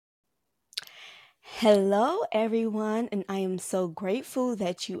Hello, everyone, and I am so grateful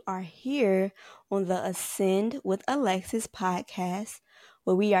that you are here on the Ascend with Alexis podcast,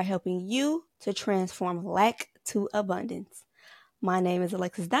 where we are helping you to transform lack to abundance. My name is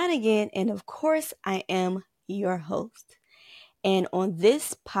Alexis Donegan, and of course, I am your host. And on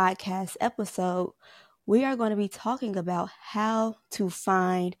this podcast episode, we are going to be talking about how to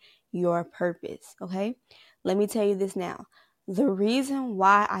find your purpose. Okay. Let me tell you this now. The reason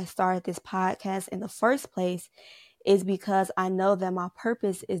why I started this podcast in the first place is because I know that my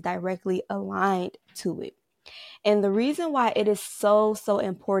purpose is directly aligned to it. And the reason why it is so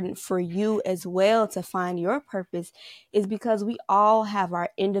important for you as well to find your purpose is because we all have our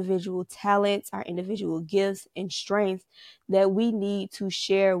individual talents, our individual gifts and strengths that we need to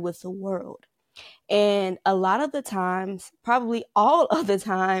share with the world. And a lot of the times, probably all of the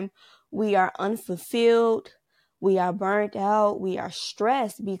time, we are unfulfilled, we are burnt out, we are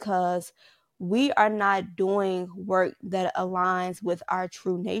stressed because we are not doing work that aligns with our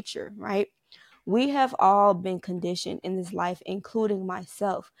true nature, right? We have all been conditioned in this life, including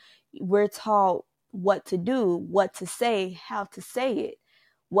myself. We're taught what to do, what to say, how to say it,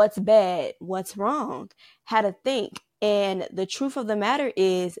 what's bad, what's wrong, how to think. And the truth of the matter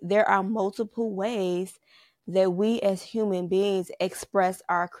is, there are multiple ways that we as human beings express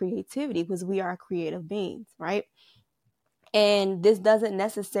our creativity because we are creative beings, right? And this doesn't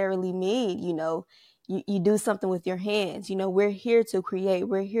necessarily mean, you do something with your hands. We're here to create,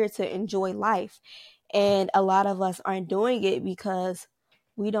 we're here to enjoy life. And a lot of us aren't doing it because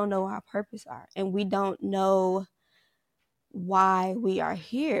we don't know our purpose are and we don't know why we are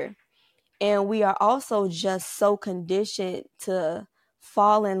here. And we are also just so conditioned to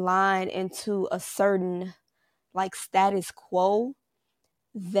fall in line into a certain like status quo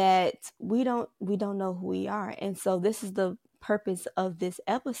that we don't know who we are. And so this is the purpose of this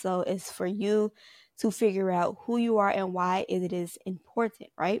episode, is for you to figure out who you are and why it is important,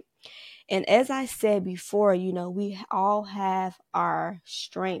 right? And as I said before, we all have our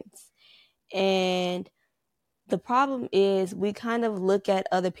strengths. And the problem is we kind of look at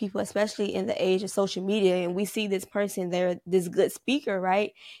other people, especially in the age of social media, and we see this person, they're this good speaker,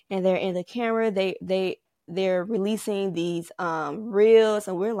 right? And they're in the camera, they're releasing these reels,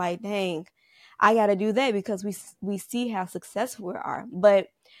 and we're like, dang, I got to do that because we see how successful we are. But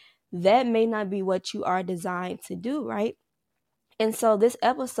that may not be what you are designed to do, right? And so this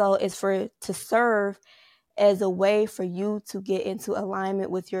episode is to serve as a way for you to get into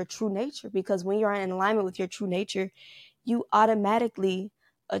alignment with your true nature. Because when you're in alignment with your true nature, you automatically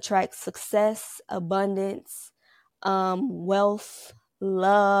attract success, abundance, wealth,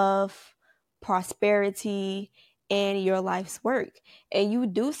 love, prosperity, and your life's work. And you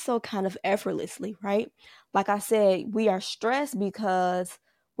do so kind of effortlessly, right? Like I said, we are stressed because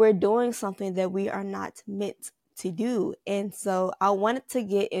we're doing something that we are not meant to do. And so I wanted to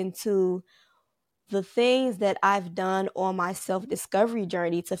get into the things that I've done on my self-discovery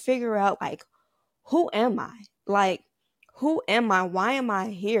journey to figure out, like, who am I? Like, who am I? Why am I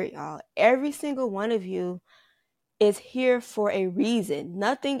here, y'all? Every single one of you is here for a reason.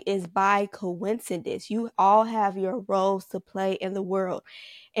 Nothing is by coincidence. You all have your roles to play in the world.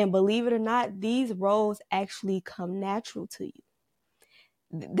 And believe it or not, these roles actually come natural to you.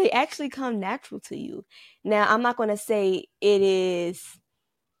 They actually come natural to you. Now, I'm not going to say it is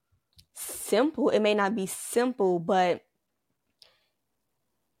simple. It may not be simple, but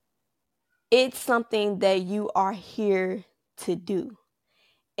it's something that you are here to do.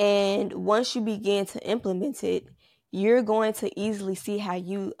 And once you begin to implement it, you're going to easily see how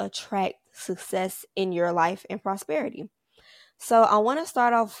you attract success in your life and prosperity. So I want to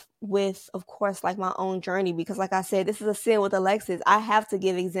start off with, of course, like my own journey, because like I said, this is Ascend with Alexis. I have to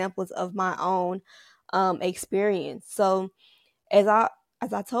give examples of my own experience. So as I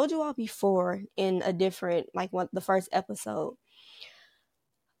told you all before in a different, like the first episode,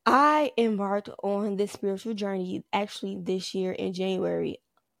 I embarked on this spiritual journey actually this year in January,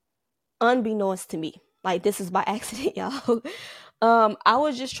 unbeknownst to me. Like, this is by accident, y'all. I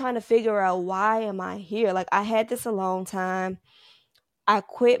was just trying to figure out, why am I here? Like, I had this a long time. I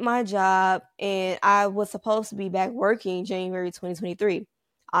quit my job and I was supposed to be back working January 2023.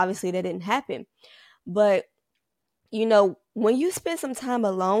 Obviously, that didn't happen. But, when you spend some time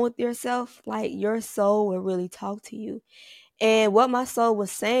alone with yourself, like, your soul will really talk to you. And what my soul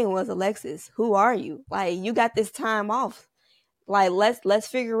was saying was, Alexis, who are you? Like, you got this time off. Like, let's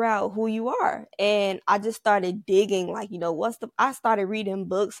figure out who you are. And I just started digging, like, I started reading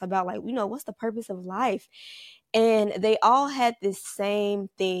books about, like, what's the purpose of life? And they all had this same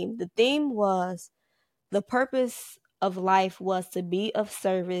theme. The theme was, the purpose of life was to be of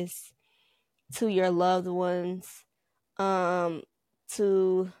service to your loved ones, um,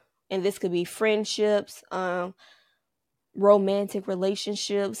 to, and this could be friendships, romantic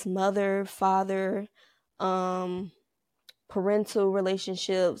relationships, mother, father, um, parental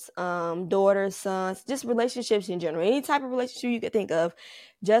relationships, daughters, sons, just relationships in general. Any type of relationship you could think of,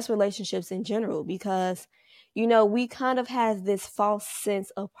 just relationships in general, because we kind of have this false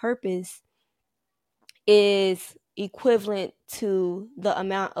sense of purpose is equivalent to the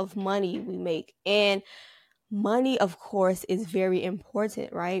amount of money we make. And money, of course, is very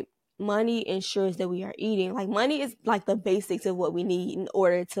important, right? Money ensures that we are eating. Like, money is like the basics of what we need in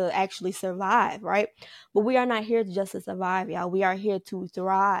order to actually survive, right? But we are not here just to survive, y'all. We are here to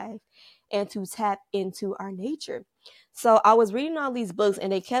thrive and to tap into our nature. So I was reading all these books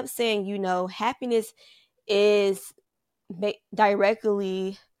and they kept saying, happiness is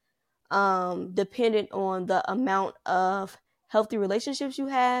directly dependent on the amount of healthy relationships you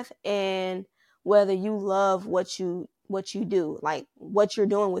have and whether you love what you do, like what you're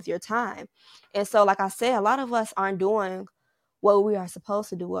doing with your time. And so, like I said, a lot of us aren't doing what we are supposed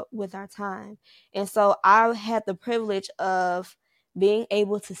to do with our time. And so I had the privilege of being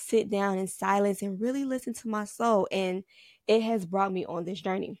able to sit down in silence and really listen to my soul, and it has brought me on this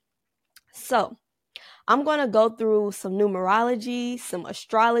journey. So I'm going to go through some numerology, some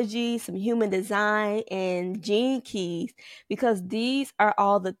astrology, some human design, and gene keys, because these are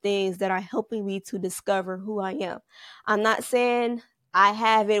all the things that are helping me to discover who I am. I'm not saying I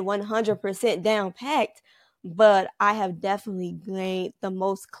have it 100% down packed, but I have definitely gained the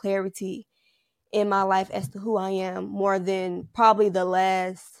most clarity in my life as to who I am more than probably the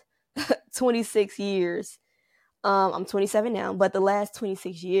last 26 years. I'm 27 now, but the last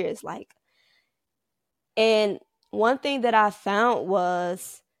 26 years, like, and one thing that I found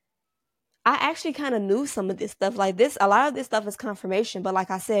was I actually kind of knew some of this stuff. Like, this, a lot of this stuff is confirmation, but like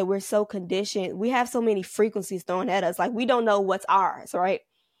I said, we're so conditioned. We have so many frequencies thrown at us. Like, we don't know what's ours, right?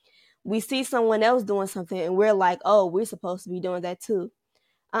 We see someone else doing something and we're like, oh, we're supposed to be doing that too.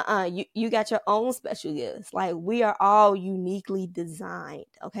 You got your own special gifts. Like, we are all uniquely designed,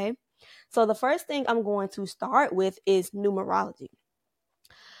 okay? So the first thing I'm going to start with is numerology.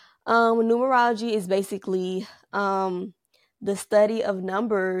 Numerology is basically the study of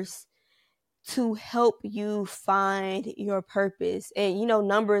numbers to help you find your purpose. And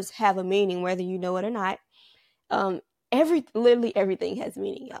numbers have a meaning whether you know it or not. Um, literally everything has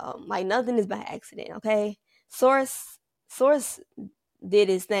meaning, y'all. Like, nothing is by accident, okay? Source did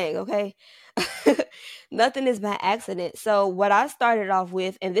his thing, okay? Nothing is by accident. So what I started off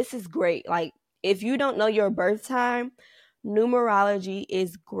with, and this is great, like, if you don't know your birth time, numerology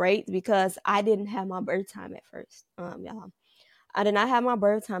is great, because I didn't have my birth time at first. Y'all, I did not have my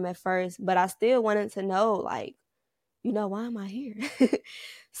birth time at first, but I still wanted to know, like, why am I here?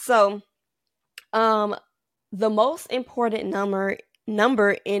 So, the most important number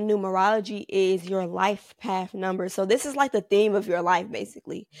in numerology is your life path number. So this is like the theme of your life,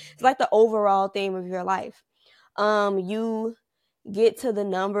 basically. It's like the overall theme of your life. You get to the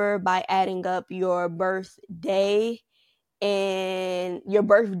number by adding up your birthday and your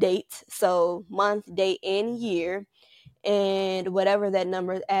birth date, so month, date, and year, and whatever that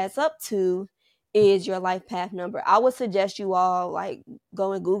number adds up to is your life path number. I would suggest you all, like,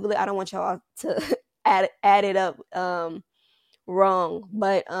 go and Google it. I don't want y'all to add it up wrong,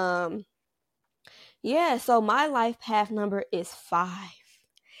 but yeah. So my life path number is 5.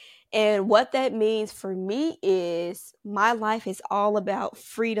 And what that means for me is my life is all about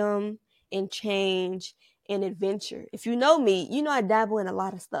freedom and change and adventure. If you know me, I dabble in a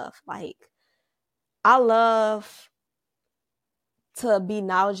lot of stuff. Like, I love to be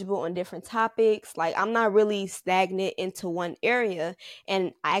knowledgeable on different topics. Like, I'm not really stagnant into one area,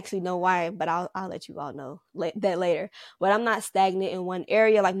 and I actually know why, but I'll let you all know that later. But I'm not stagnant in one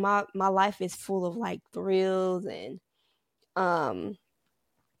area. Like, my life is full of, like, thrills, and um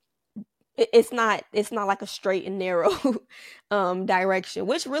it's not like a straight and narrow direction,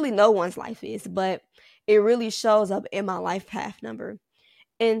 which really no one's life is, but it really shows up in my life path number.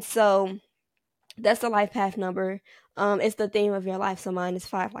 And so that's the life path number. It's the theme of your life. So mine is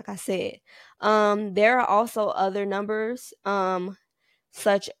 5, like I said. There are also other numbers,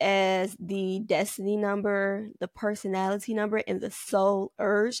 such as the destiny number, the personality number, and the soul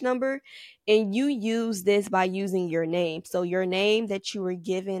urge number. And you use this by using your name. So your name that you were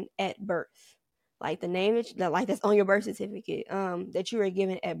given at birth, like the name like that's on your birth certificate, that you were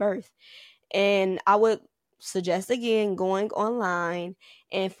given at birth. And I would suggest, again, going online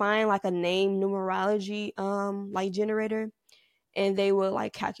and find like a name numerology like generator, and they will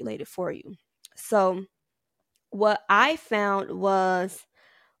like calculate it for you. So what I found was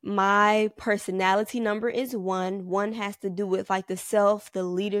My personality number is 1. 1 has to do with like the self, the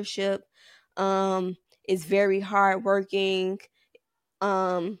leadership. Is very hardworking.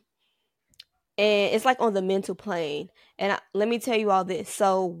 Um, and it's like on the mental plane. And let me tell you all this.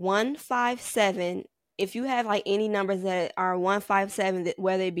 So 157, if you have like any numbers that are 157,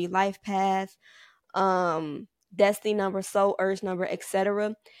 whether it be life path, destiny number, soul urge number,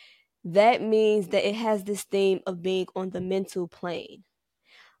 etc., that means that it has this theme of being on the mental plane.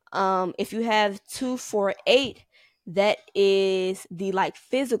 If you have 248, that is the like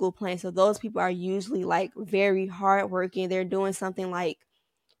physical plane. So those people are usually like very hardworking. They're doing something like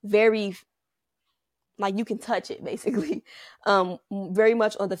very, like you can touch it basically. Very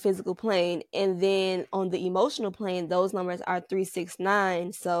much on the physical plane. And then on the emotional plane, those numbers are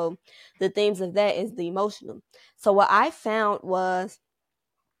 369. So the themes of that is the emotional. So what I found was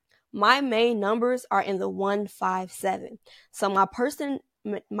my main numbers are in the 157. So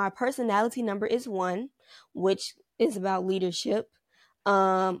my personality number is 1, which is about leadership.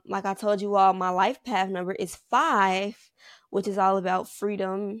 Like I told you all, my life path number is 5, which is all about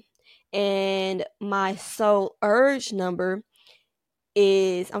freedom. And my soul urge number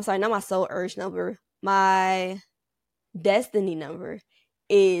is, I'm sorry, not my soul urge number, my destiny number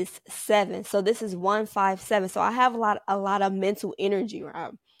is 7. So this is 157. So I have a lot of mental energy,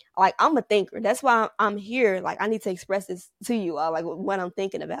 right? Like I'm a thinker. That's why I'm here. Like I need to express this to you all, like what I'm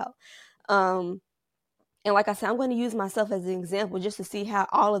thinking about. And like I said, I'm going to use myself as an example just to see how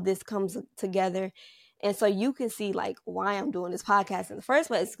all of this comes together. And so you can see like why I'm doing this podcast in the first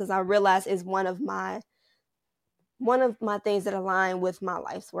place, because I realize it's one of my things that align with my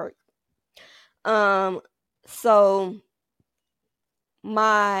life's work. So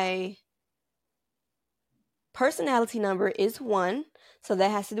my personality number is 1, so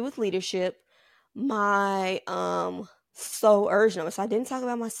that has to do with leadership. My soul urge number. So I didn't talk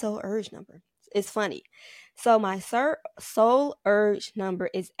about my soul urge number. It's funny. So my soul urge number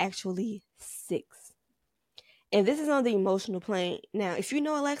is actually 6. And this is on the emotional plane. Now, if you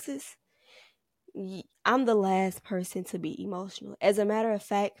know Alexis, I'm the last person to be emotional. As a matter of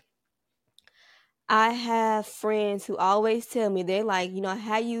fact, I have friends who always tell me, they're like,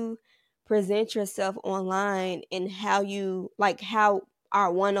 how you present yourself online and how you, like, how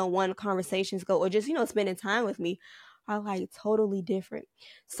our one-on-one conversations go, or just, spending time with me, are like totally different.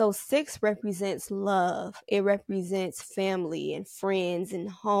 So 6 represents love. It represents family and friends and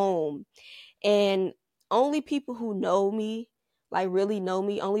home. And only people who know me, like really know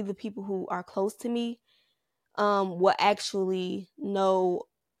me, only the people who are close to me, will actually know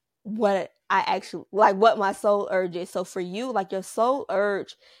what I actually like, what my soul urge is. So for you, like your soul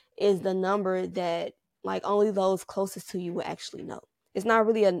urge is the number that like only those closest to you will actually know. It's not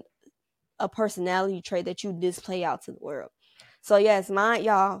really a personality trait that you display out to the world. So yes, mine,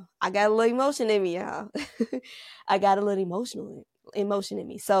 y'all, I got a little emotion in me, y'all. I got a little emotion in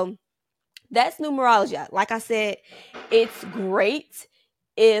me. So that's numerology. Like I said, it's great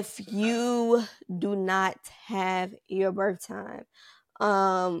if you do not have your birth time.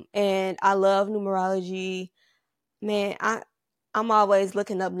 And I love numerology. Man, I'm always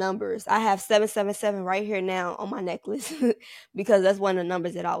looking up numbers. I have 777 right here now on my necklace because that's one of the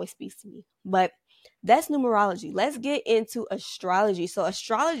numbers that always speaks to me. But that's numerology. Let's get into astrology. So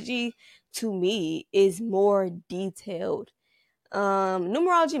astrology to me is more detailed.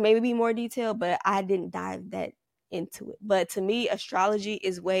 Numerology maybe be more detailed, but I didn't dive that into it. But to me, astrology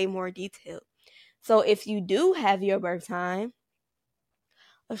is way more detailed. So if you do have your birth time,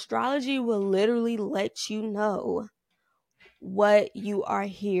 astrology will literally let you know what you are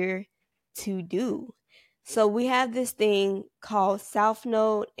here to do. So we have this thing called South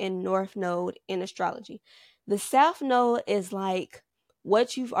Node and North Node in astrology. The South Node is like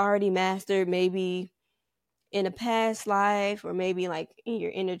what you've already mastered, maybe in a past life, or maybe like in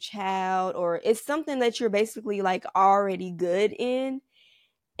your inner child, or it's something that you're basically like already good in.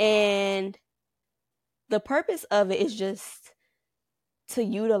 And the purpose of it is just to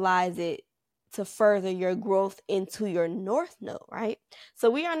utilize it to further your growth into your North Node, right? So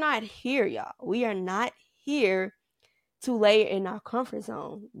we are not here, y'all. We are not here to lay in our comfort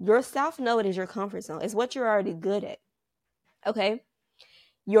zone. Your South Node is your comfort zone. It's what you're already good at. Okay?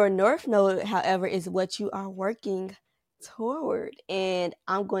 Your North Node, however, is what you are working toward. And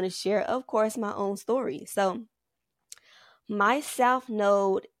I'm going to share, of course, my own story. So my South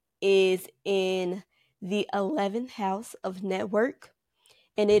Node is in the 11th house of network,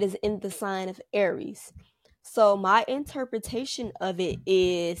 and it is in the sign of Aries. So my interpretation of it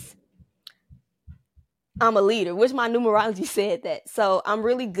is I'm a leader, which my numerology said that. So I'm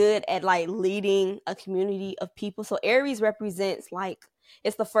really good at like leading a community of people. So Aries represents like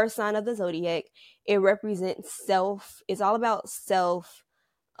It's the first sign of the zodiac. It represents self. It's all about self,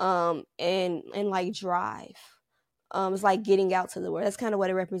 and like drive. It's like getting out to the world. That's kind of what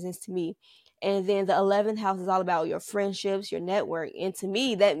it represents to me. And then the 11th house is all about your friendships, your network. And to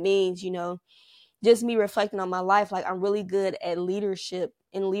me, that means, just me reflecting on my life. Like, I'm really good at leadership,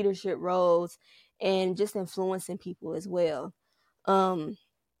 in leadership roles, and just influencing people as well. And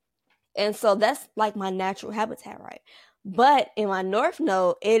so that's like my natural habitat, right? But in my north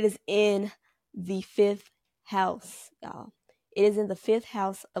node, it is in the fifth house, y'all. It is in the fifth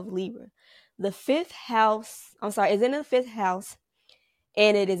house of Libra. The fifth house, I'm sorry, is in the fifth house,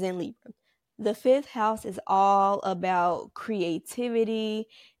 and it is in Libra. The fifth house is all about creativity.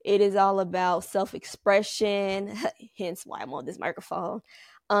 It is all about self-expression, hence why I'm on this microphone.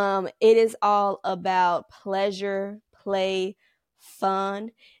 It is all about pleasure, play,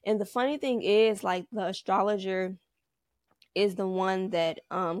 fun. And the funny thing is, like, the astrologer is the one that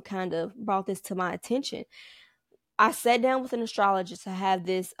kind of brought this to my attention. I sat down with an astrologer to have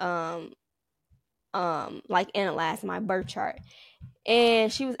this like analyze my birth chart.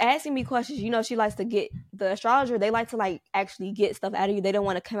 And she was asking me questions. She likes to get, the astrologer, they like to like actually get stuff out of you. They don't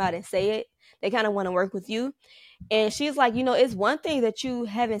want to come out and say it. They kind of want to work with you. And she's like, it's one thing that you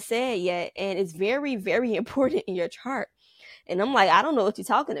haven't said yet, and it's very, very important in your chart. And I'm like, I don't know what you're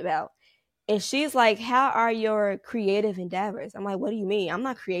talking about. And she's like, how are your creative endeavors? I'm like, what do you mean? I'm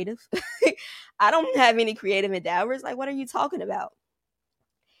not creative. I don't have any creative endeavors. Like, what are you talking about?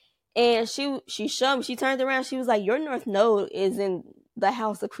 And she showed me, she turned around, she was like, your north node is in the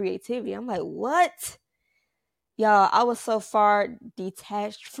house of creativity. I'm like, what? Y'all, I was so far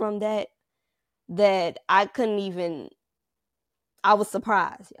detached from that I couldn't even, I was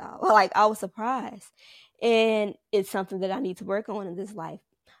surprised, y'all. Like, I was surprised. And it's something that I need to work on in this life.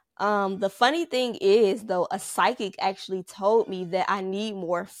 The funny thing is, though, a psychic actually told me that I need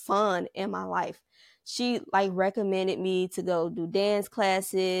more fun in my life. She like recommended me to go do dance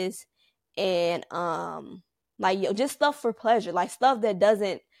classes and like, just stuff for pleasure, like stuff that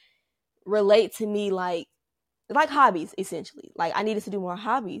doesn't relate to me, like hobbies, essentially. Like, I needed to do more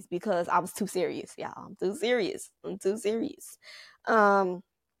hobbies because I was too serious, y'all. I'm too serious. And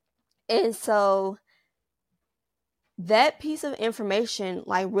so that piece of information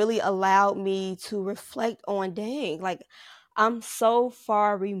like really allowed me to reflect on, dang, like, I'm so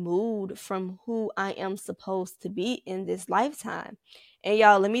far removed from who I am supposed to be in this lifetime. And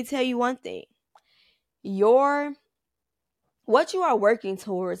y'all, let me tell you one thing. What you are working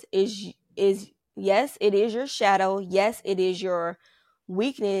towards is yes, it is your shadow. Yes, it is your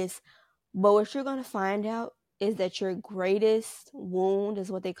weakness. But what you're going to find out is that your greatest wound,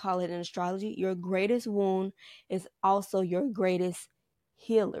 is what they call it in astrology. Your greatest wound is also your greatest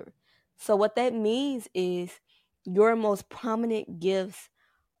healer. So what that means is your most prominent gifts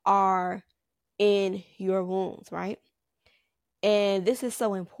are in your wounds, right? And this is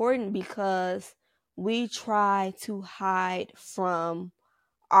so important because we try to hide from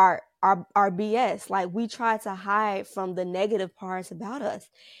our BS. Like, we try to hide from the negative parts about us,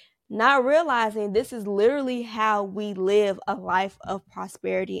 not realizing this is literally how we live a life of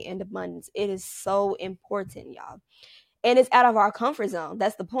prosperity and abundance. It is so important, y'all. And it's out of our comfort zone.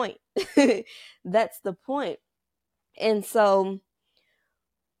 That's the point. That's the point. And so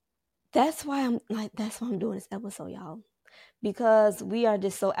that's why I'm doing this episode, y'all. Because we are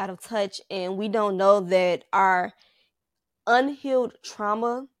just so out of touch, and we don't know that our unhealed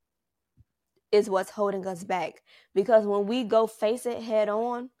trauma is what's holding us back. Because when we go face it head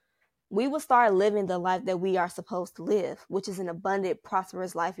on, we will start living the life that we are supposed to live, which is an abundant,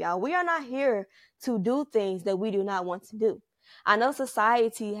 prosperous life, y'all. We are not here to do things that we do not want to do. I know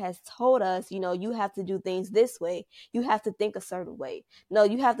society has told us, you have to do things this way. You have to think a certain way. No,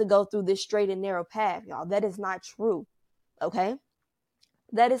 you have to go through this straight and narrow path, y'all. That is not true. Okay?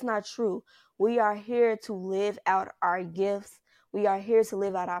 That is not true. We are here to live out our gifts. We are here to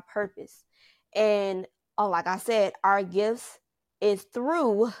live out our purpose. And like I said, our gifts is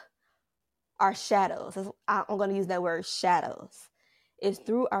through our shadows. I'm going to use that word, shadows. It's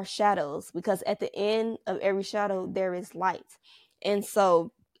through our shadows, because at the end of every shadow, there is light. And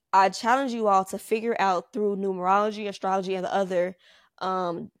so I challenge you all to figure out, through numerology, astrology, and the other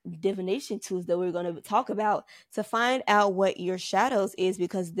divination tools that we're going to talk about, to find out what your shadows is,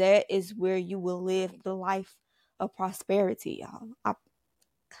 because that is where you will live the life of prosperity, y'all.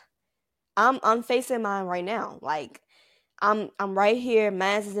 I'm facing mine right now. Like, I'm right here.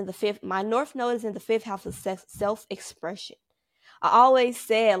 Mine is in the fifth. My north node is in the fifth house of self-expression. I always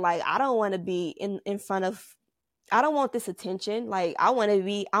said, like, I don't want to be in front of. I don't want this attention. Like, I want to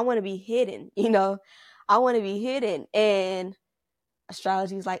be hidden. I want to be hidden. And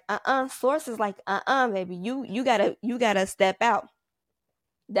Astrology is like, source is like, baby, you gotta step out.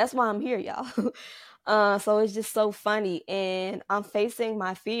 That's why I'm here, y'all. So it's just so funny, and I'm facing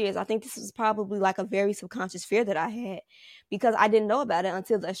my fears. I think this was probably like a very subconscious fear that I had, because I didn't know about it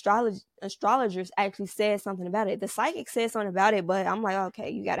until the astrologers actually said something about it. The psychic said something about it, but I'm like,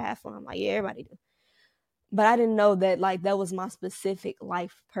 okay, you gotta have fun. I'm like, yeah, everybody do. But I didn't know that like that was my specific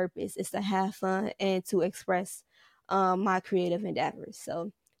life purpose, is to have fun and to express my creative endeavors.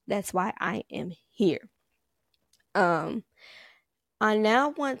 So that's why I am here. Um, I now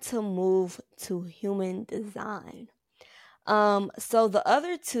want to move to human design. So the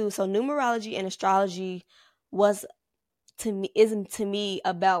other two, so numerology and astrology, was isn't to me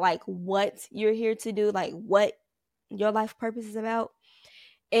about like what you're here to do, like what your life purpose is about.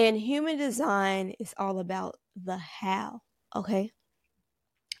 And human design is all about the how. Okay.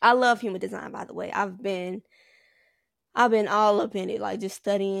 I love human design, by the way. I've been all up in it, like just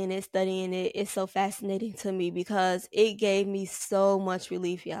studying it. It's so fascinating to me because it gave me so much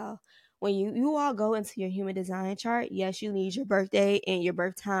relief, y'all. When you all go into your human design chart, yes, you need your birthday and your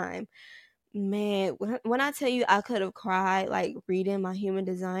birth time. Man, when I tell you I could have cried like reading my human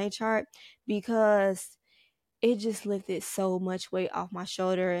design chart, because it just lifted so much weight off my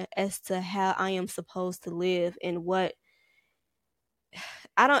shoulder as to how I am supposed to live, and what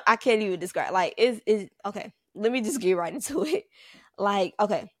I can't even describe. Like, is okay. Let me just get right into it. Like,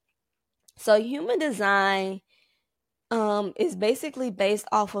 okay, so human design is basically based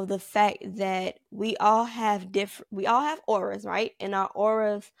off of the fact that we all have auras, right? And our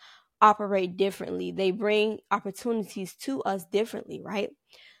auras operate differently. They bring opportunities to us differently, right?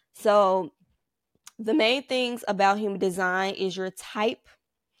 So the main things about human design is your type,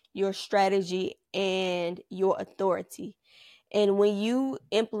 your strategy, and your authority. And when you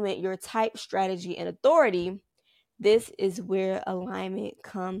implement your type, strategy, and authority, this is where alignment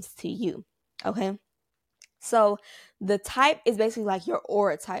comes to you. Okay. So the type is basically like your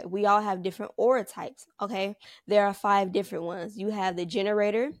aura type. We all have different aura types. Okay. There are 5 different ones. You have the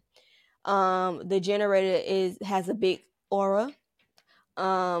generator. The generator has a big aura.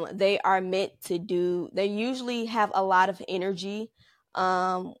 They are meant to do, they usually have a lot of energy.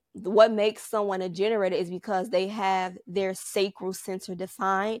 What makes someone a generator is because they have their sacral center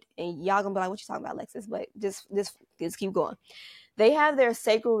defined, and y'all gonna be like, what you talking about, Alexis? But just keep going. They have their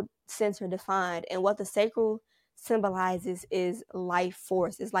sacral center defined, and what the sacral symbolizes is life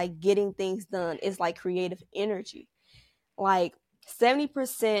force. It's like getting things done. It's like creative energy. Like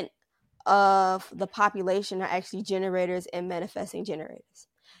 70% of the population are actually generators and manifesting generators.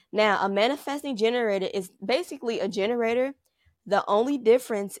 Now, a manifesting generator is basically a generator. The only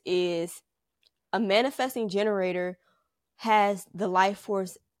difference is a manifesting generator has the life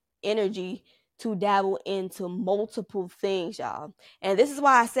force energy to dabble into multiple things, y'all. And this is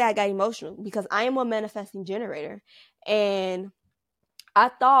why I say I got emotional, because I am a manifesting generator. And I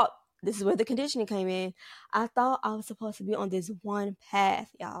thought, this is where the conditioning came in. I thought I was supposed to be on this one path,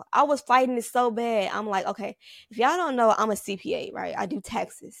 y'all. I was fighting it so bad. I'm like, okay, if y'all don't know, I'm a CPA, right? I do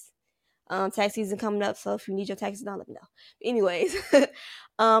taxes. Tax season coming up, so if you need your taxes done, let me know. But anyways,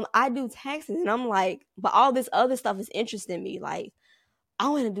 I do taxes, and I'm like, but all this other stuff is interesting me. Like, I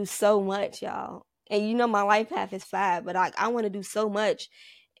want to do so much, y'all. And you know, my life path is 5, but I want to do so much.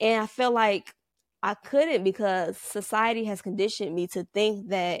 And I feel like I couldn't, because society has conditioned me to think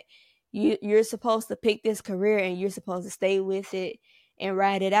that you're supposed to pick this career and you're supposed to stay with it and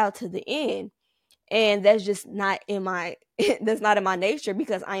ride it out to the end. And that's just not in my that's not in my nature,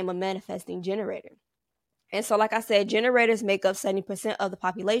 because I am a manifesting generator. And so, like I said, generators make up 70% of the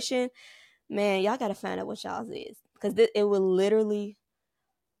population. Man, y'all gotta find out what y'all's is, because it will literally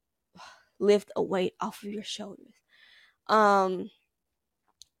lift a weight off of your shoulders.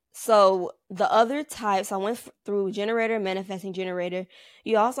 So the other types, I went through generator, manifesting generator.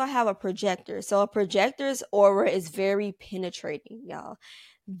 You also have a projector. So a projector's aura is very penetrating, y'all.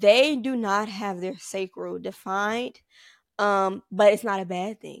 They do not have their sacral defined, but it's not a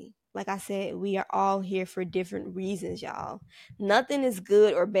bad thing. Like I said, we are all here for different reasons, y'all. Nothing is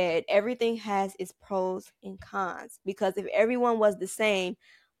good or bad. Everything has its pros and cons, because if everyone was the same,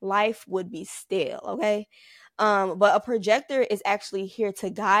 life would be stale, okay? But a projector is actually here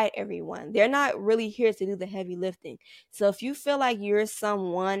to guide everyone. They're not really here to do the heavy lifting. So if you feel like you're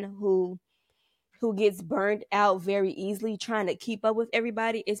someone who gets burned out very easily trying to keep up with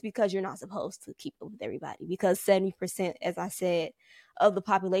everybody, it's because you're not supposed to keep up with everybody. Because 70%, as I said, of the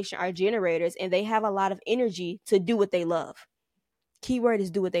population are generators, and they have a lot of energy to do what they love. Keyword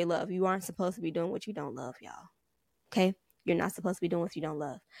is do what they love. You aren't supposed to be doing what you don't love, y'all. Okay? You're not supposed to be doing what you don't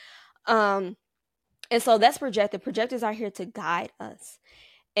love. And so that's projector. Projectors are here to guide us.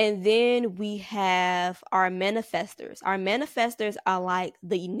 And then we have our manifestors. Our manifestors are like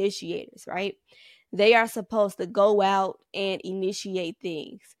the initiators, right? They are supposed to go out and initiate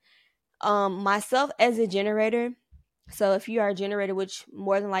things. Myself as a generator, so if you are a generator, which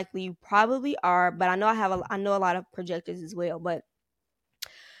more than likely you probably are, but I know a lot of projectors as well, but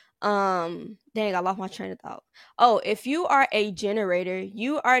dang, I lost my train of thought. Oh, if you are a generator,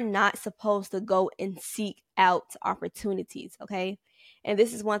 you are not supposed to go and seek out opportunities, okay? And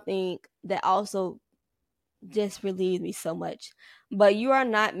this is one thing that also just relieves me so much. But you are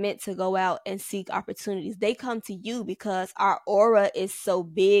not meant to go out and seek opportunities. They come to you because our aura is so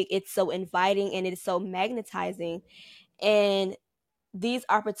big, it's so inviting, and it's so magnetizing. And these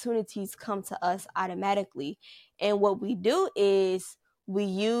opportunities come to us automatically. And what we do is we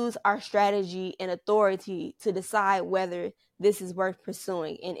use our strategy and authority to decide whether this is worth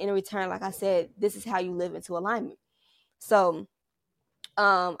pursuing. And in return, like I said, this is how you live into alignment. So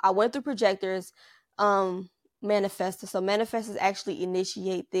I went through projectors, manifestors. So manifestors actually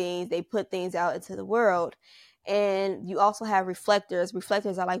initiate things, they put things out into the world. And you also have reflectors.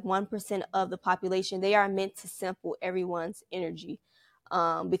 Reflectors are like 1% of the population. They are meant to sample everyone's energy,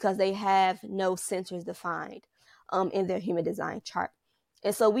 because they have no centers defined in their human design chart.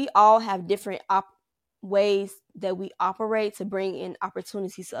 And so we all have different ways that we operate to bring in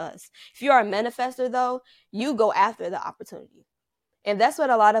opportunities to us. If you are a manifestor, though, you go after the opportunity. And that's what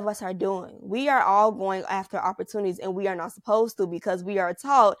a lot of us are doing. We are all going after opportunities, and we are not supposed to, because we are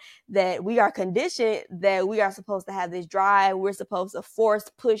taught that we are conditioned that we are supposed to have this drive. We're supposed to force,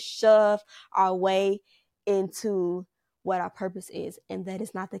 push, shove our way into what our purpose is. And that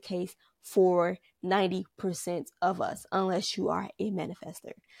is not the case for 90% of us, unless you are a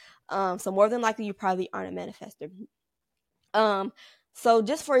manifester. So more than likely, you probably aren't a manifester. So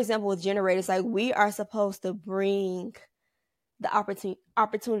just for example, with generators, like, we are supposed to bring the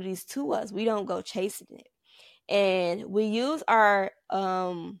opportunities to us. We don't go chasing it. And we use our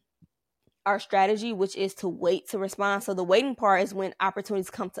strategy, which is to wait to respond. So the waiting part is when opportunities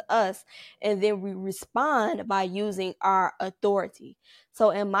come to us, and then we respond by using our authority.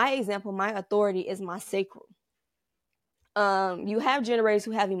 So in my example, my authority is my sacral. You have generators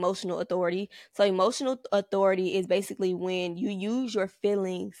who have emotional authority. So emotional authority is basically when you use your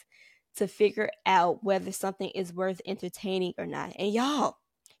feelings to figure out whether something is worth entertaining or not. And y'all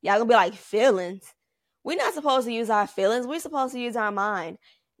gonna be like, feelings? We're not supposed to use our feelings. We're supposed to use our mind.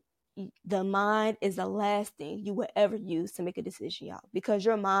 The mind is the last thing you will ever use to make a decision, y'all, because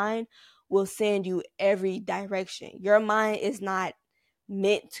your mind will send you every direction. Your mind is not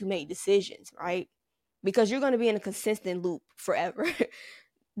meant to make decisions, right? Because you're going to be in a consistent loop forever,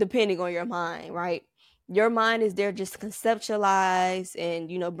 depending on your mind, right? Your mind is there just to conceptualize and,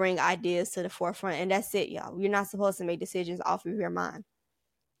 bring ideas to the forefront. And that's it, y'all. You're not supposed to make decisions off of your mind.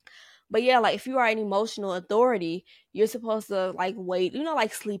 But yeah, like, if you are an emotional authority, you're supposed to like wait,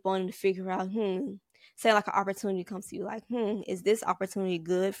 like sleep on it to figure out, say like an opportunity comes to you, like, is this opportunity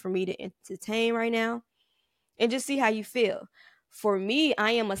good for me to entertain right now? And just see how you feel. For me,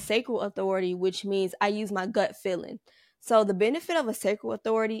 I am a sacral authority, which means I use my gut feeling. So the benefit of a sacral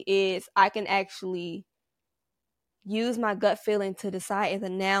authority is I can actually use my gut feeling to decide in the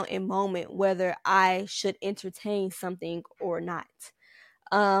now and moment whether I should entertain something or not.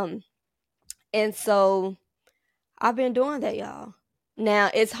 And so I've been doing that, y'all.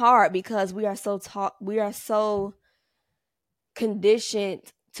 Now it's hard because we are so conditioned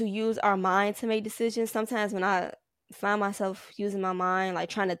to use our mind to make decisions. Sometimes when I find myself using my mind, like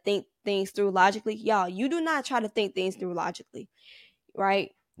trying to think things through logically, y'all, you do not try to think things through logically,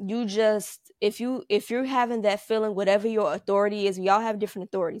 right? You just, if you're having that feeling, whatever your authority is, we all have different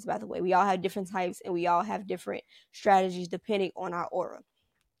authorities, by the way. We all have different types, and we all have different strategies depending on our aura.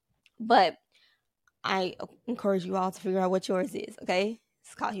 But I encourage you all to figure out what yours is, okay?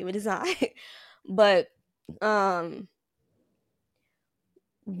 It's called human design. But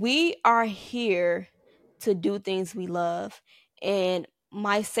we are here to do things we love, and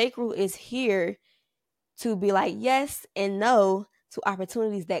my sacral is here to be like yes and no to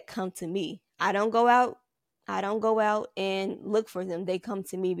opportunities that come to me. I don't go out and look for them. They come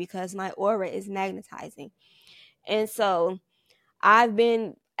to me because my aura is magnetizing. And so I've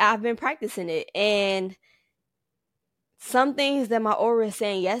been practicing it, and some things that my aura is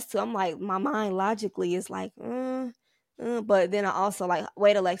saying yes to, I'm like, my mind logically is like, but then I also like,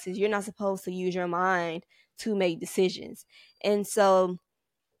 wait, Alexis, you're not supposed to use your mind to make decisions. And so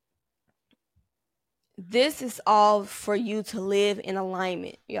this is all for you to live in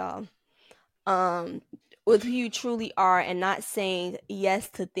alignment, y'all. with who you truly are and not saying yes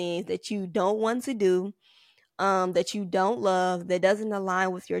to things that you don't want to do, that you don't love, that doesn't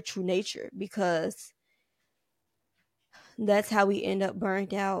align with your true nature, because that's how we end up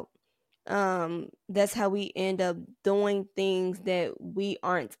burned out. That's how we end up doing things that we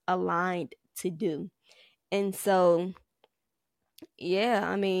aren't aligned to do. And so, yeah,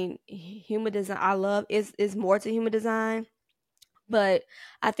 I mean, human design, I love is more to human design, but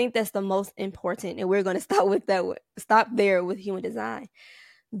I think that's the most important, and we're going to stop with that. Stop there with human design.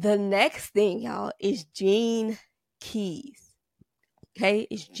 The next thing, y'all, is gene keys. Okay,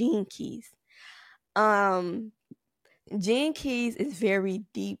 it's gene keys. Um, Gene Keys is very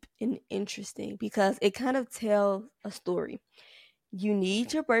deep and interesting because it kind of tells a story. You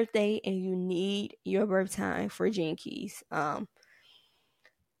need your birthday and you need your birth time for Gene Keys.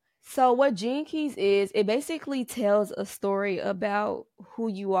 So what Gene Keys is, it basically tells a story about who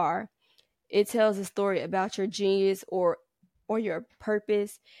you are. It tells a story about your genius or your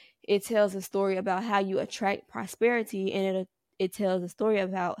purpose. It tells a story about how you attract prosperity, and it tells a story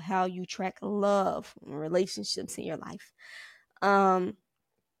about how you track love and relationships in your life. Um,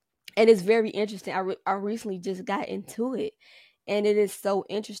 and it's very interesting. I recently just got into it, and it is so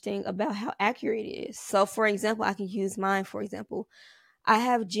interesting about how accurate it is. So, for example, I can use mine. For example, I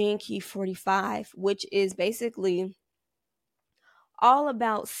have Gene Key 45, which is basically all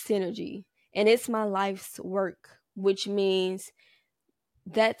about synergy, and it's my life's work, which means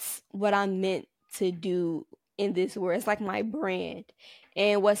that's what I'm meant to do in this world. It's like my brand.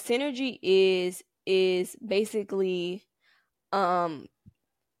 And what synergy is basically um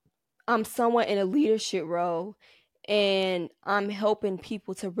I'm someone in a leadership role, and I'm helping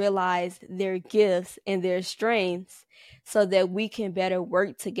people to realize their gifts and their strengths so that we can better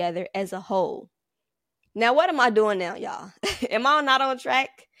work together as a whole. Now, what am I doing now, y'all? Am I not on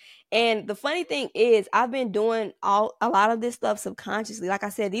track? And the funny thing is, I've been doing a lot of this stuff subconsciously. Like I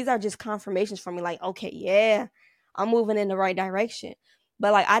said, these are just confirmations for me. Like, okay, yeah, I'm moving in the right direction.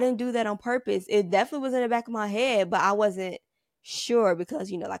 But like, I didn't do that on purpose. It definitely was in the back of my head, but I wasn't sure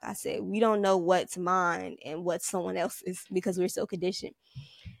because like I said, we don't know what's mine and what someone else is because we're so conditioned.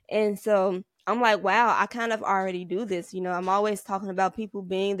 And so I'm like, wow, I kind of already do this. I'm always talking about people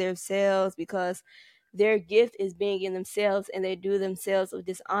being themselves because their gift is being in themselves, and they do themselves with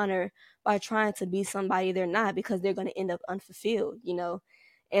dishonor by trying to be somebody they're not because they're going to end up unfulfilled.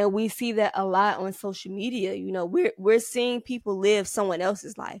 And we see that a lot on social media. We're seeing people live someone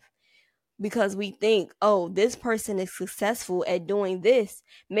else's life because we think, oh, this person is successful at doing this.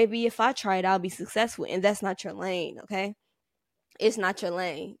 Maybe if I try it, I'll be successful. And that's not your lane, okay? It's not your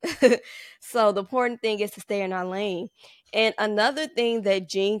lane. So the important thing is to stay in our lane. And another thing that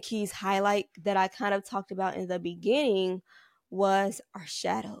Gene Keys highlight that I kind of talked about in the beginning was our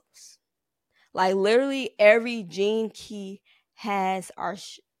shadows. Like literally every Gene Key has our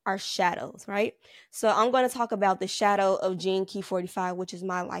shadows, right? So I'm going to talk about the shadow of Gene Key 45, which is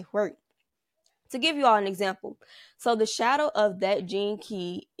my life work. To give you all an example, so the shadow of that Gene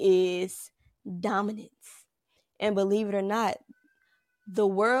Key is dominance. And believe it or not, the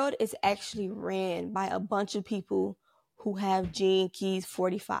world is actually ran by a bunch of people who have Gene Keys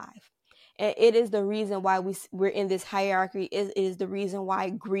 45. And it is the reason why we're in this hierarchy. It is the reason why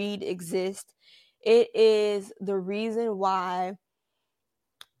greed exists. It is the reason why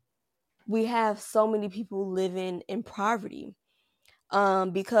we have so many people living in poverty,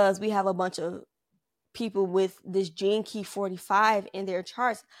 because we have a bunch of people with this Gene Key 45 in their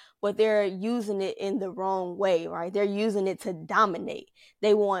charts, but they're using it in the wrong way, right? They're using it to dominate.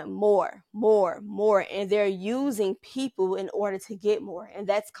 They want more, more, more, and they're using people in order to get more, and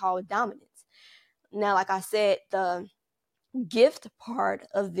that's called dominance. Now, like I said, the gift part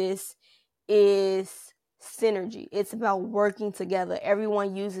of this is synergy. It's about working together.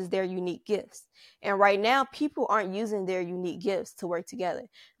 Everyone uses their unique gifts. And right now, people aren't using their unique gifts to work together.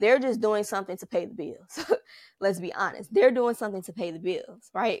 They're just doing something to pay the bills. Let's be honest. They're doing something to pay the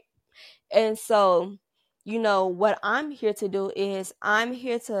bills, right? And so, what I'm here to do is I'm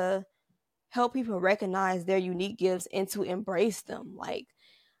here to help people recognize their unique gifts and to embrace them. Like,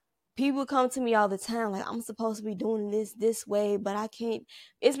 people come to me all the time like, I'm supposed to be doing this way, but I can't.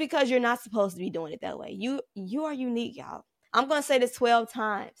 It's because you're not supposed to be doing it that way. You are unique, y'all. I'm going to say this 12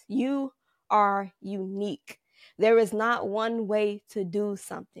 times. You are unique. There is not one way to do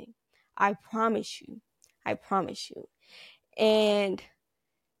something. I promise you. I promise you. And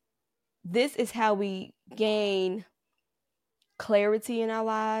this is how we gain clarity in our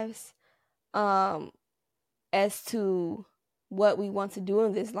lives, as to what we want to do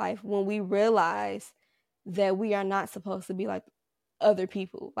in this life, when we realize that we are not supposed to be like other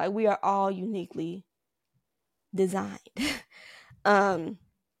people. Like, we are all uniquely designed. um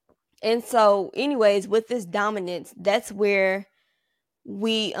and so anyways, with this dominance, that's where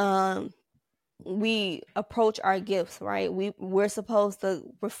we approach our gifts, right? We're supposed to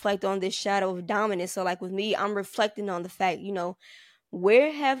reflect on this shadow of dominance. So like with me, I'm reflecting on the fact,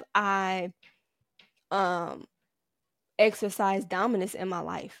 where have I exercised dominance in my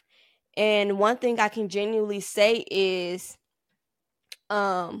life? And one thing I can genuinely say is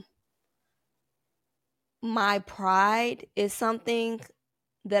my pride is something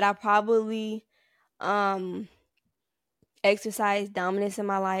that I probably exercise dominance in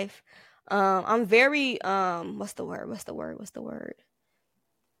my life. I'm very what's the word?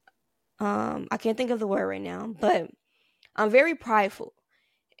 I can't think of the word right now, but I'm very prideful.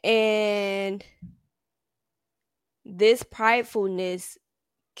 And this pridefulness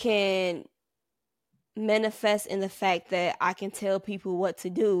can manifest in the fact that I can tell people what to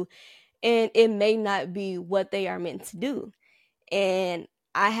do, and it may not be what they are meant to do. And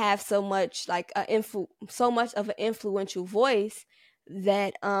I have so much so much of an influential voice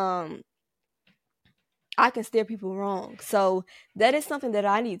that I can steer people wrong. So that is something that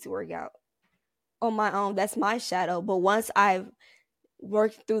I need to work out on my own. That's my shadow. But once I've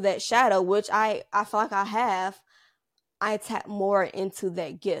worked through that shadow, which I feel like I have, I tap more into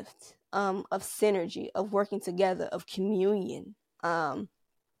that gift of synergy, of working together, of communion. And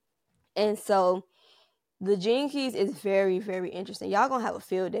so the Gene Keys is very, very interesting. Y'all gonna have a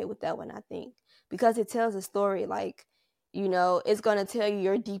field day with that one, I think, because it tells a story. Like, it's gonna tell you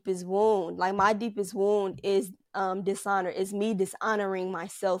your deepest wound. Like my deepest wound is dishonor. It's me dishonoring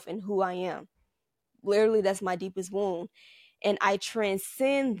myself and who I am. Literally, that's my deepest wound, and I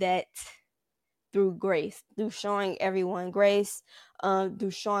transcend that through grace, through showing everyone grace,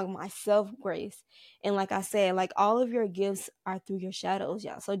 through showing myself grace. And like I said, like all of your gifts are through your shadows,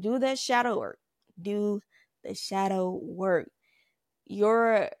 y'all. So do that shadow work. Do the shadow work.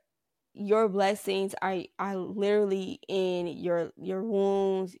 Your blessings are literally in your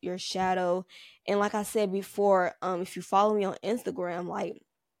wounds, your shadow. And like I said before, if you follow me on Instagram, like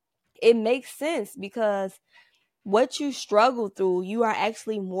it makes sense because what you struggle through, you are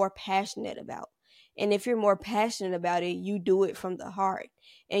actually more passionate about. And if you're more passionate about it, you do it from the heart,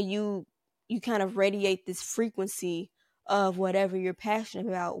 and you kind of radiate this frequency of whatever you're passionate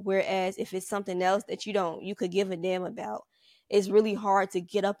about. Whereas if it's something else that you could give a damn about, it's really hard to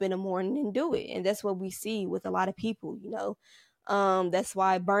get up in the morning and do it. And that's what we see with a lot of people, that's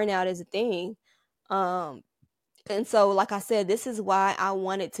why burnout is a thing. And so, like I said, this is why I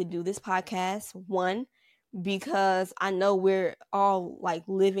wanted to do this podcast. One, because I know we're all like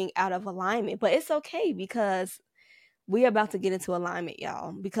living out of alignment, but it's okay because we're about to get into alignment,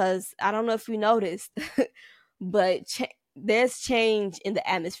 y'all. Because I don't know if you noticed, but there's change in the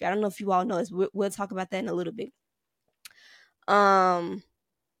atmosphere. I don't know if you all noticed. We'll talk about that in a little bit. And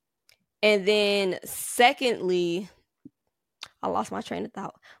then secondly, I lost my train of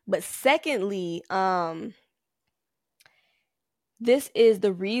thought. But secondly, this is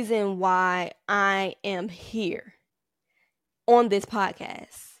the reason why I am here on this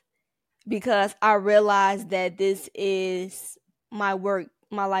podcast, because I realized that this is my work,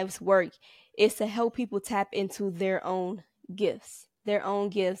 my life's work, is to help people tap into their own gifts, their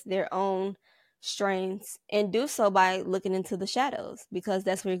own strengths, and do so by looking into the shadows, because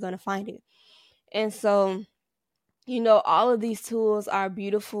that's where you're going to find it. And so, all of these tools are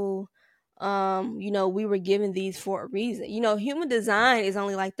beautiful. We were given these for a reason. Human design is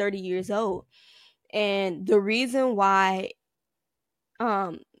only like 30 years old. And the reason why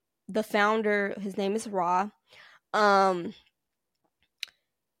the founder, his name is Ra,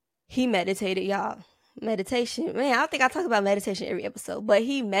 he meditated, y'all. Meditation, man, I don't think I talk about meditation every episode, but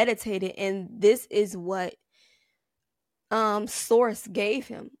he meditated, and this is what Source gave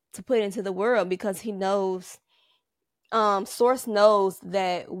him to put into the world, because he knows, Source knows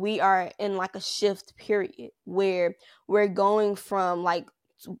that we are in like a shift period where we're going from like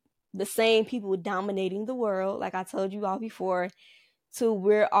the same people dominating the world, like I told you all before, to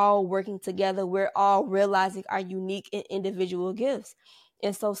we're all working together. We're all realizing our unique and individual gifts.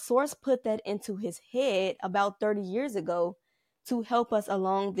 And so Source put that into his head about 30 years ago to help us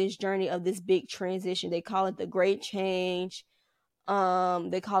along this journey of this big transition. They call it the Great Change.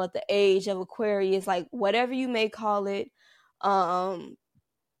 They call it the Age of Aquarius, like whatever you may call it. The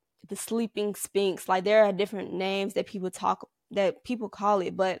Sleeping Sphinx, like there are different names that people call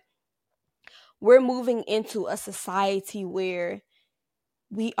it, but we're moving into a society where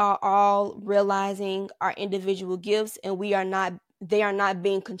we are all realizing our individual gifts, and they are not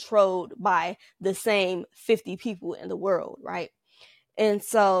being controlled by the same 50 people in the world, right? And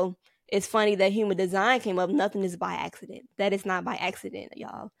so it's funny that human design came up. Nothing is by accident. That is not by accident,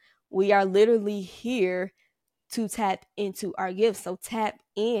 y'all. We are literally here to tap into our gifts. So tap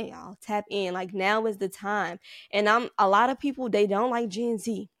in, y'all. Tap in. Like, now is the time. And a lot of people, they don't like Gen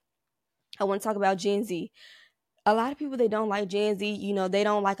Z. I want to talk about Gen Z. A lot of people, they don't like Gen Z. They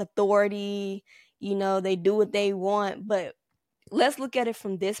don't like authority. They do what they want. But let's look at it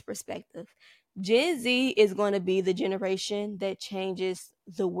from this perspective. Gen Z is going to be the generation that changes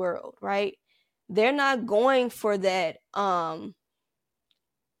the world, right? They're not going for that all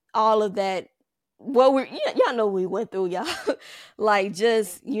of that. Well, y'all know we went through, y'all. Like,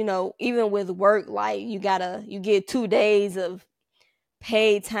 just, even with work, like, you get 2 days of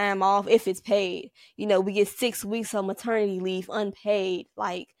paid time off if it's paid. We get 6 weeks of maternity leave unpaid.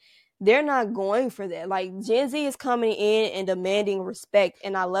 Like, they're not going for that. Like, Gen Z is coming in and demanding respect,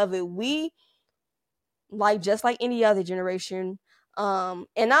 and I love it. We, like, just like any other generation, and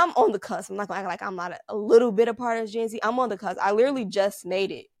I'm on the cusp. I'm not gonna act like I'm not a little bit a part of Gen Z. I'm on the cusp. I literally just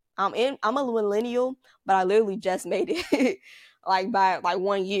made it. I'm a millennial, but I literally just made it like by like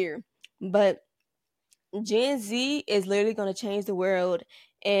 1 year. But Gen Z is literally going to change the world,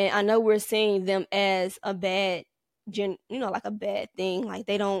 and I know we're seeing them as a bad like a bad thing, like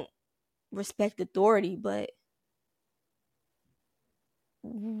they don't respect authority. But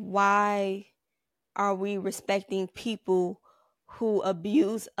why are we respecting people who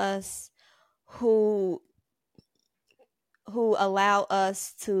abuse us, who allow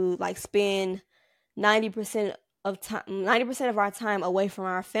us to, like, spend 90% of time 90% of our time away from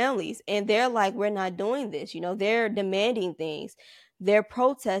our families? And they're like, we're not doing this. They're demanding things, they're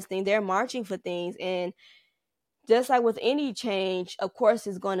protesting, they're marching for things. And just like with any change, of course,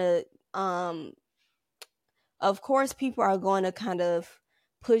 it's going to of course people are going to kind of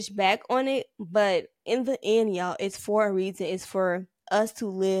push back on it. But in the end, y'all, it's for a reason. It's for us to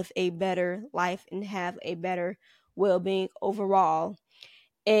live a better life and have a better well-being overall.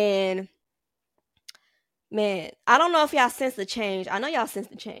 And man, I don't know if y'all sense the change. I know y'all sense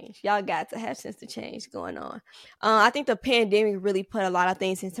the change. Y'all got to have sense the change going on. I think the pandemic really put a lot of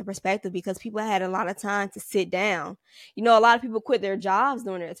things into perspective because people had a lot of time to sit down. A lot of people quit their jobs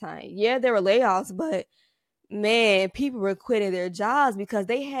during their time. Yeah, there were layoffs, but man, people were quitting their jobs because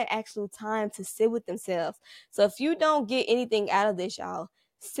they had actual time to sit with themselves. So if you don't get anything out of this, y'all,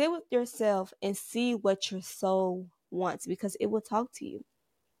 sit with yourself and see what your soul wants, because it will talk to you,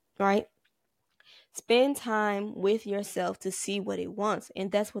 right? Spend time with yourself to see what it wants.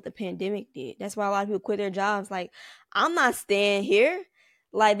 And that's what the pandemic did. That's why a lot of people quit their jobs. Like, I'm not staying here.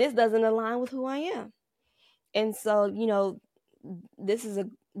 Like, this doesn't align with who I am. And so, this is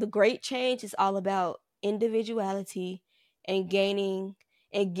the great change is all about individuality and gaining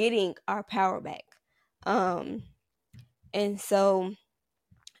and getting our power back. And so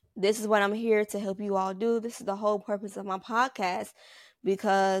this is what I'm here to help you all do. This is the whole purpose of my podcast,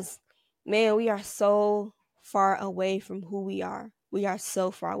 because man, we are so far away from who we are. We are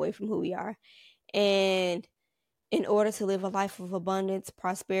so far away from who we are. And in order to live a life of abundance,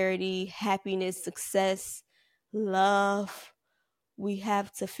 prosperity, happiness, success, love, we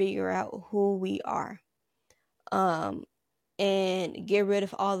have to figure out who we are. And get rid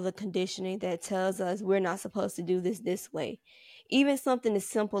of all the conditioning that tells us we're not supposed to do this way. Even something as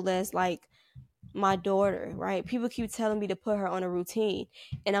simple as, like, my daughter, right? People keep telling me to put her on a routine,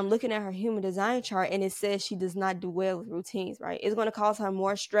 and I'm looking at her human design chart, and it says she does not do well with routines, right? It's going to cause her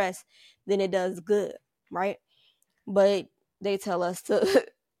more stress than it does good, right? But they tell us to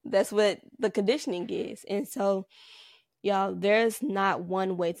that's what the conditioning is. And so, y'all, there's not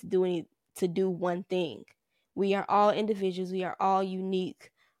one way to do one thing. We are all individuals, we are all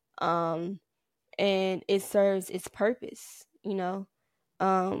unique, and it serves its purpose.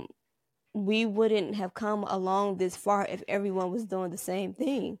 We wouldn't have come along this far if everyone was doing the same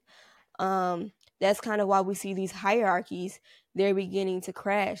thing. That's kind of why we see these hierarchies, they're beginning to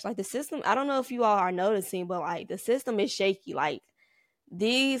crash. Like, the system, I don't know if you all are noticing, but like, the system is shaky. Like,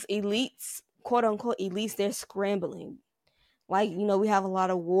 these elites, quote unquote elites, they're scrambling. Like, we have a lot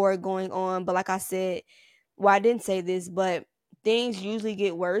of war going on, but like I said, well, I didn't say this, but things usually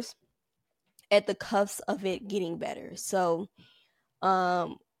get worse at the cuffs of it getting better. So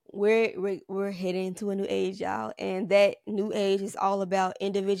we're heading into a new age, y'all, and that new age is all about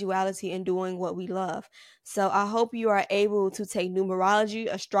individuality and doing what we love. So I hope you are able to take numerology,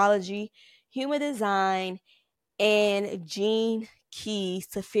 astrology, human design, and gene keys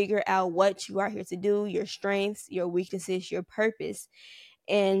to figure out what you are here to do, your strengths, your weaknesses, your purpose,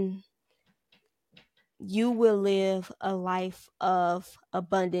 and you will live a life of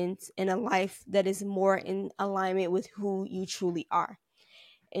abundance and a life that is more in alignment with who you truly are.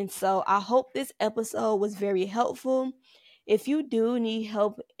 And so I hope this episode was very helpful. If you do need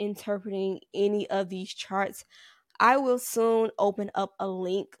help interpreting any of these charts, I will soon open up a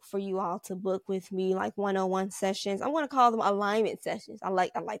link for you all to book with me, like one-on-one sessions. I'm going to call them alignment sessions. I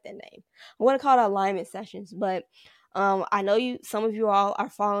like that name. I'm going to call it alignment sessions. But I know some of you all are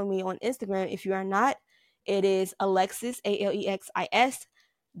following me on Instagram. If you are not, it is Alexis Alexis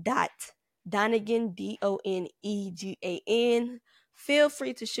dot Donegan Donegan. Feel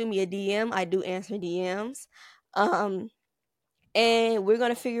free to shoot me a DM. I do answer DMs. And we're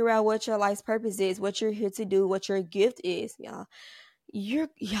gonna figure out what your life's purpose is, what you're here to do, what your gift is, y'all. Y'all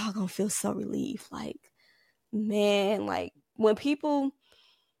gonna feel so relieved. Like, man, like when people,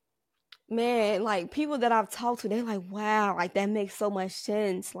 man, like people that I've talked to, they're like, wow, like that makes so much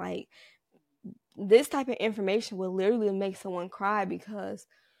sense. Like this type of information will literally make someone cry because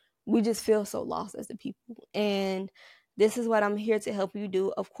we just feel so lost as the people. And this is what I'm here to help you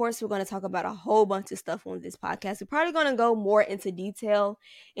do. Of course, we're going to talk about a whole bunch of stuff on this podcast. We're probably going to go more into detail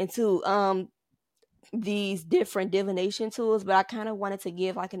into these different divination tools, but I kind of wanted to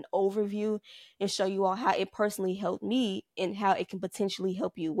give like an overview and show you all how it personally helped me and how it can potentially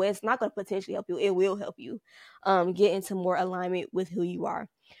help you. Well, it's not going to potentially help you, it will help you get into more alignment with who you are.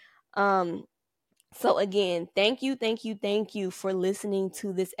 So again, thank you for listening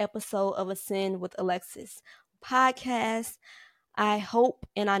to this episode of Ascend with Alexis podcast. I hope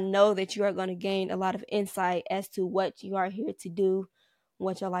and I know that you are going to gain a lot of insight as to what you are here to do,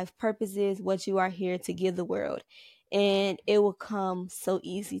 what your life purpose is, what you are here to give the world. And it will come so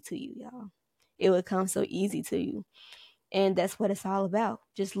easy to you, y'all. It will come so easy to you. And that's what it's all about.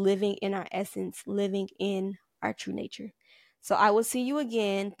 Just living in our essence, living in our true nature. So I will see you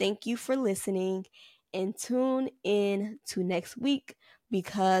again. Thank you for listening and tune in to next week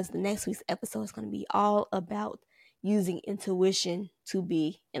because the next week's episode is going to be all about using intuition to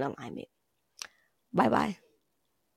be in alignment. Bye-bye.